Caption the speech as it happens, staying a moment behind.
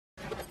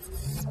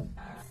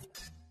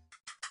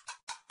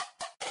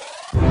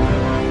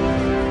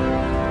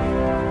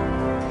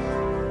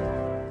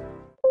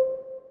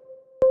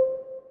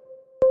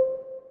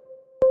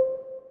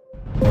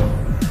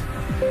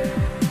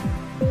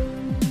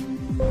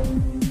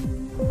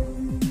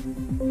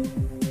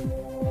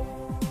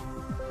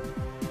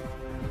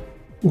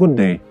Good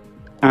day,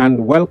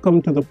 and welcome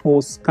to the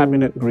Post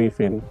Cabinet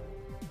Briefing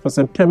for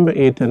September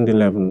 8th and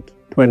 11th,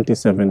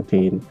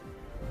 2017.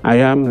 I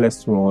am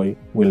Lesroy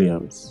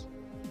Williams.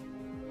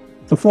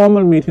 The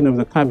formal meeting of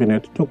the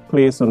Cabinet took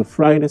place on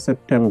Friday,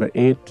 September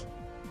 8th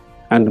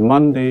and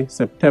Monday,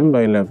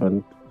 September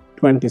 11th,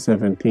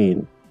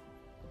 2017.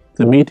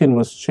 The meeting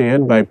was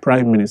chaired by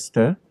Prime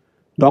Minister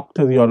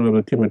Dr. the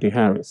Honorable Timothy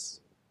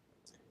Harris.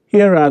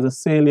 Here are the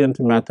salient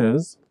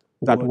matters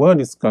that were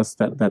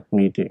discussed at that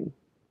meeting.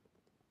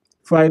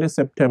 Friday,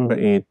 September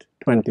 8,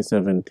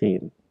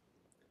 2017.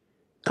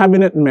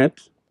 Cabinet met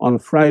on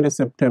Friday,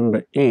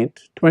 September 8,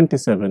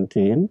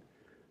 2017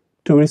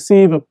 to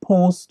receive a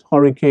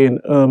post-Hurricane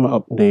Irma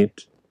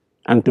update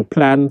and to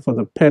plan for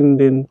the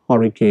pending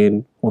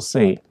Hurricane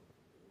Jose.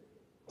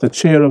 The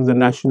chair of the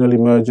National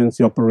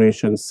Emergency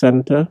Operations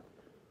Center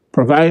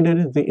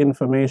provided the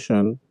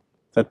information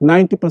that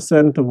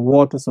 90% of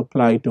water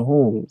supply to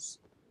homes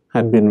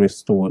had been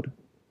restored.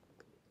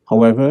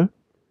 However,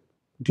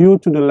 due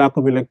to the lack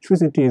of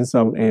electricity in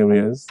some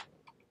areas,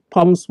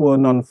 pumps were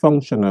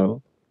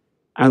non-functional,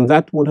 and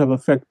that would have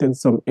affected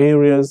some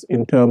areas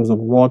in terms of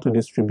water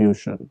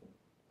distribution.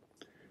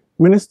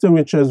 Minister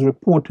Richards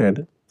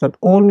reported that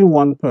only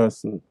one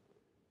person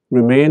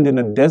remained in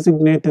a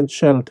designated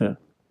shelter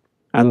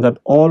and that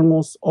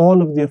almost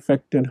all of the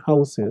affected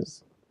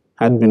houses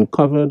had been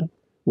covered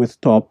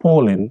with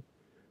tarpaulin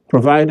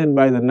provided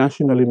by the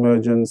National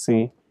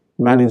Emergency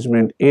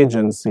Management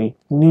Agency,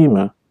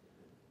 NEMA,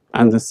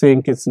 and the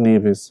St. Kitts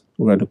Nevis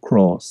Red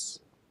Cross.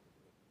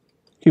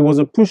 He was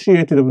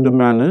appreciative of the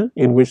manner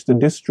in which the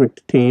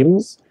district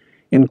teams,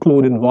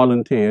 including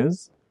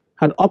volunteers,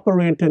 had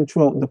operated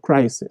throughout the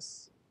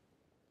crisis.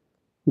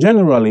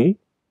 Generally,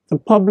 the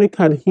public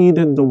had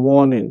heeded the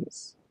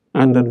warnings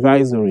and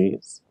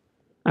advisories,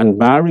 and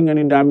barring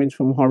any damage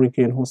from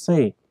Hurricane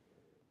Jose,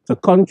 the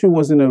country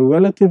was in a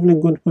relatively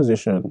good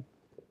position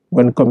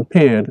when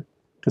compared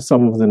to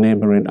some of the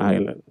neighboring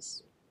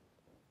islands.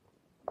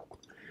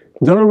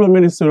 The Honourable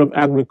Minister of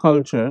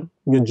Agriculture,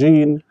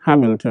 Eugene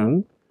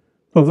Hamilton,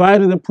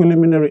 provided a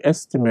preliminary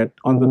estimate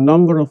on the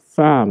number of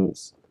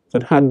farms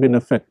that had been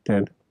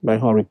affected by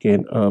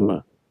Hurricane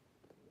Irma.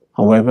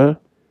 However,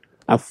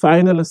 a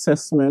final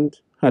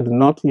assessment had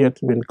not yet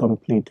been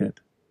completed.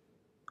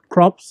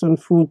 Crops and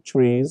fruit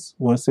trees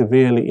were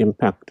severely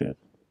impacted.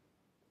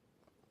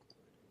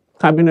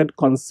 Cabinet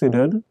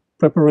considered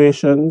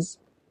preparations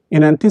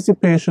in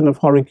anticipation of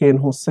Hurricane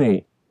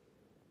Jose,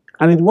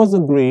 and it was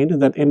agreed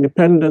that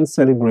independence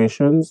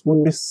celebrations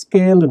would be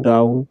scaled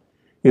down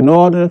in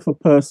order for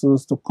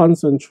persons to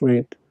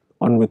concentrate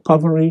on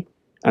recovery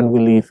and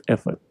relief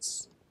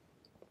efforts.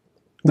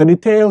 The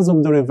details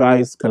of the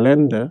revised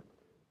calendar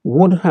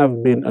would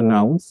have been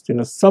announced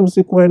in a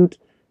subsequent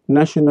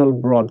national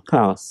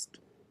broadcast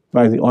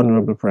by the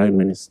Honorable Prime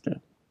Minister.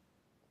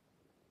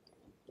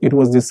 It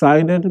was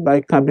decided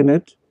by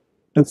Cabinet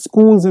that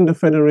schools in the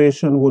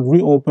Federation would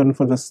reopen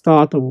for the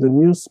start of the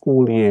new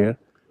school year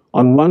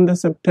on Monday,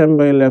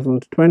 September 11,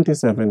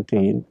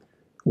 2017,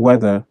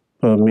 weather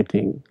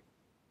permitting.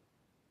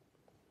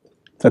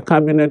 The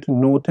Cabinet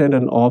noted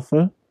an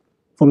offer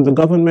from the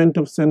Government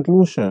of St.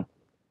 Lucia,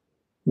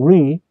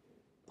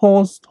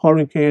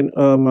 post-Hurricane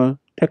Irma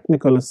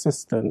technical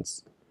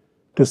assistance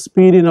to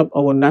speeding up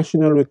our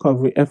national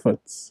recovery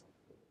efforts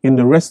in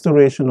the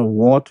restoration of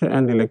water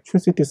and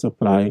electricity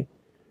supply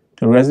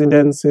to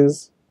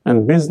residences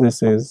and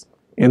businesses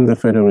in the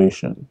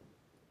Federation.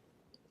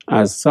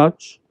 As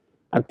such,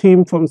 a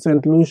team from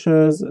St.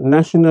 Lucia's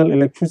National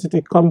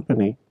Electricity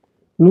Company,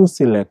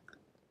 Lucilec,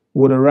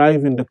 would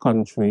arrive in the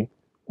country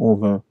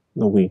over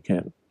the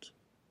weekend.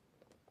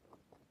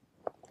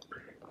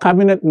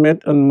 Cabinet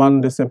met on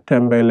Monday,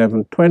 September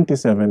 11,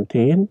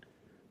 2017,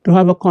 to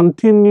have a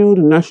continued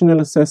national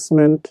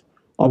assessment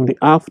of the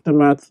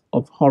aftermath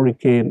of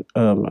Hurricane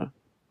Irma.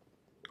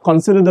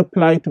 Consider the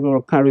plight of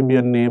our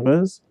Caribbean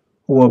neighbors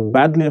who were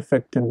badly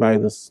affected by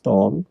the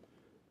storm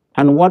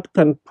and what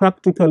can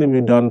practically be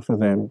done for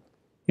them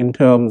in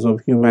terms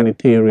of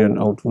humanitarian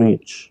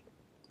outreach,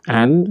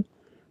 and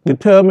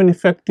determine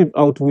effective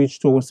outreach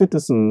to our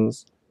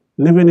citizens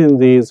living in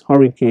these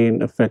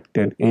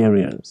hurricane-affected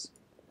areas.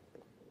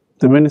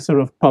 The Minister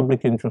of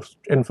Public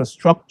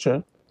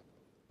Infrastructure,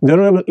 the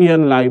Honourable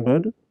Ian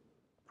Liburd,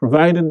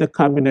 provided the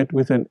Cabinet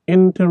with an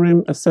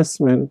interim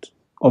assessment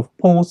of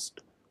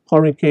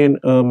post-Hurricane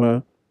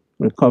Irma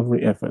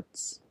recovery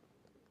efforts.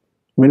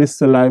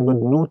 Minister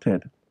Liburd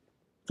noted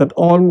that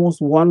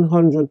almost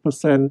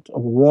 100%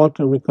 of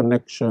water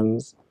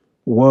reconnections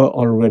were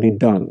already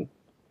done.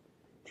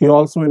 He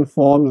also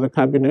informed the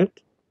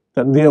Cabinet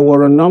that there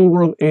were a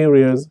number of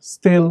areas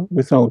still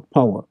without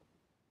power.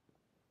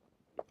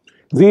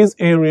 These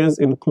areas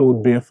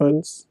include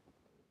Beerford's,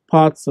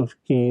 parts of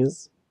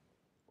Keys,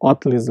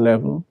 Otley's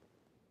Level,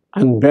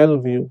 and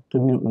Bellevue to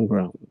Newton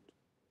Ground.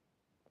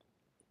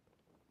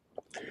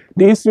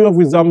 The issue of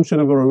resumption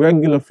of a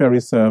regular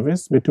ferry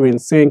service between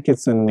St.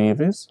 Kitts and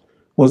Nevis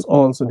was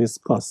also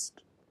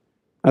discussed,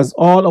 as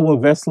all our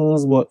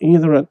vessels were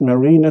either at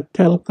Marina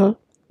Telka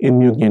in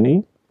New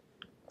Guinea,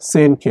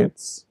 St.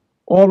 Kitts,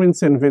 or in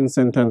St.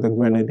 Vincent and the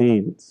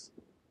Grenadines.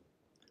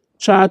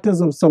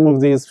 Charters of some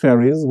of these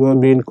ferries were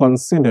being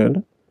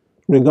considered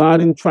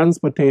regarding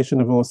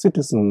transportation of our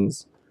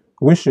citizens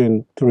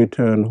wishing to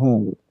return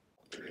home.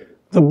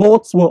 The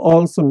boats were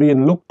also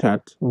being looked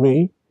at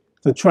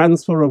the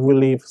transfer of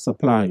relief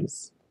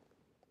supplies.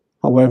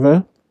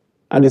 However,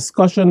 a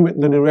discussion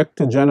with the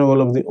Director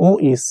General of the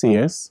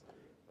OECS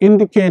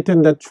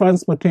indicated that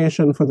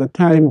transportation for the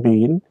time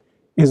being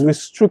is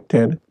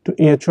restricted to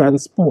air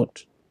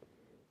transport,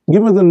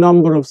 given the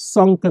number of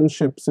sunken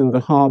ships in the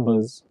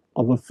harbors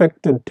of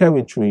affected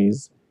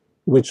territories,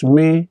 which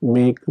may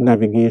make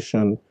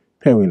navigation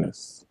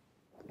perilous.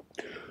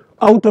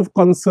 Out of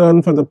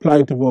concern for the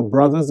plight of our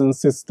brothers and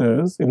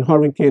sisters in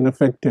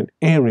hurricane-affected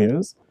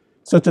areas,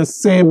 such as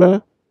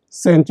Saba,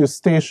 St.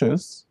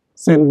 Eustatius,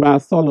 St.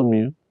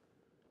 Bartholomew,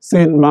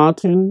 St.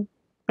 Martin,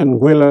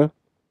 Anguilla,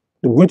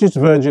 the British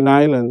Virgin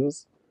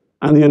Islands,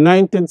 and the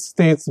United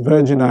States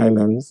Virgin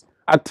Islands,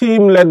 a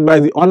team led by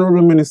the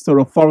Honorable Minister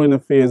of Foreign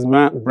Affairs,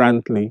 Mark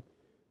Brantley,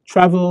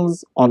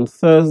 travels on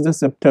Thursday,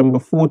 September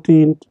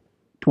 14th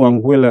to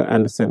Anguilla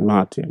and St.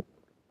 Martin.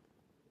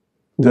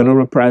 The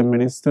Honorable Prime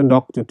Minister,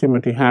 Dr.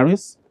 Timothy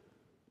Harris,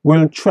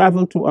 will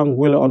travel to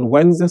Anguilla on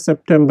Wednesday,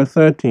 September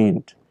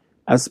 13th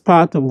as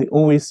part of the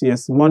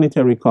OECS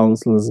Monetary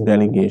Council's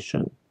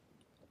delegation.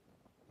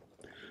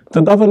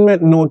 The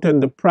government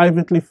noted the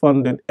privately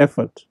funded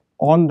effort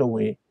on the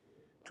way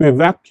to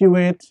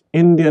evacuate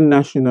Indian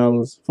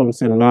nationals from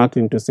St.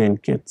 Martin to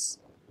St. Kitts.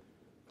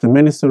 The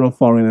Minister of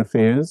Foreign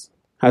Affairs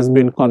has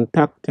been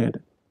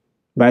contacted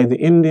by the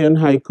Indian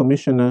High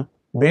Commissioner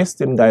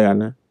based in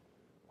Guyana,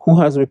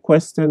 who has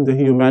requested the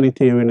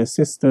humanitarian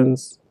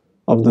assistance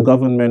of the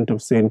government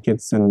of St.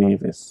 Kitts and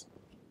Nevis.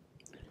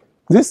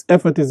 This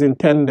effort is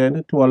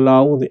intended to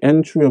allow the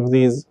entry of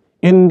these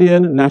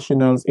Indian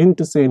nationals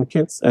into St.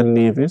 Kitts and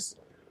Nevis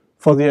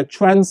for their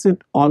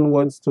transit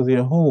onwards to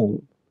their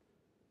home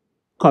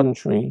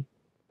country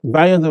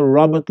via the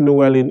Robert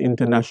Llewellyn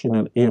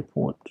International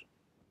Airport.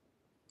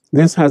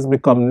 This has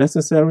become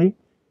necessary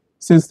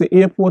since the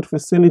airport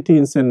facility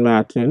in St.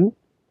 Martin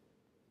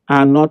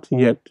are not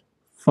yet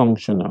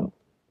functional.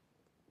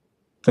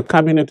 The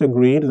Cabinet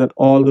agreed that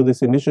although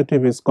this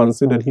initiative is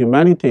considered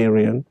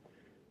humanitarian,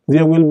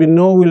 there will be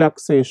no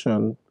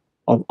relaxation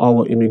of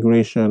our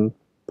immigration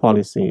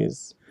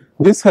policies.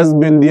 This has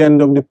been the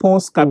end of the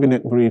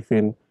post-cabinet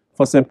briefing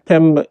for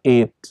September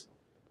 8th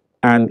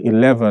and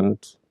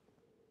 11th,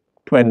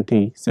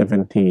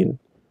 2017.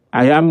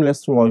 I am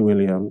Les Roy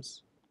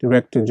Williams,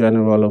 Director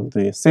General of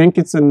the St.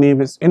 Kitts and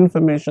Nevis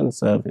Information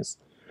Service.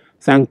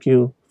 Thank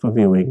you for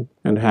viewing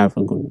and have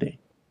a good day.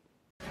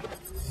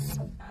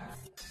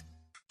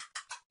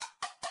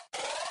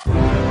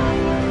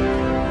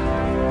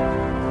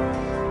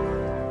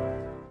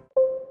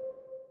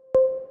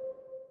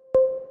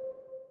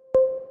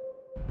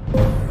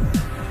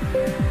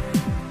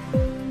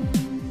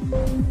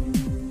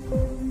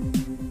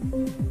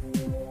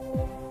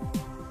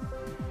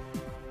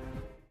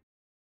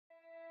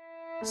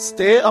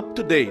 Stay up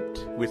to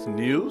date with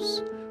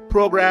news,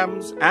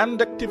 programs,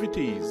 and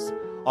activities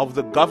of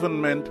the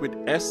government with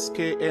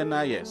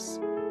SKNIS.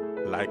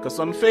 Like us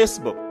on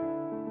Facebook.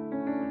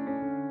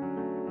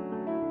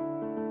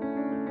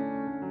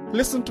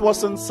 Listen to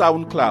us on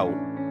SoundCloud.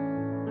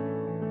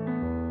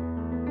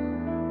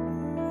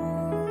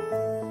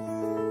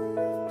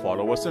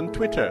 Follow us on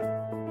Twitter.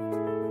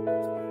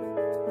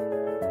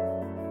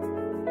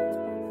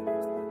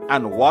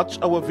 And watch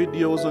our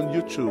videos on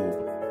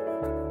YouTube.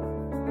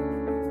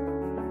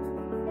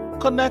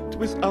 Connect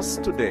with us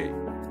today.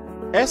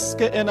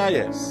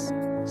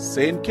 SKNIS,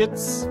 St.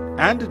 Kitts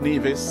and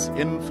Nevis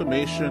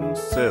Information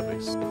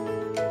Service.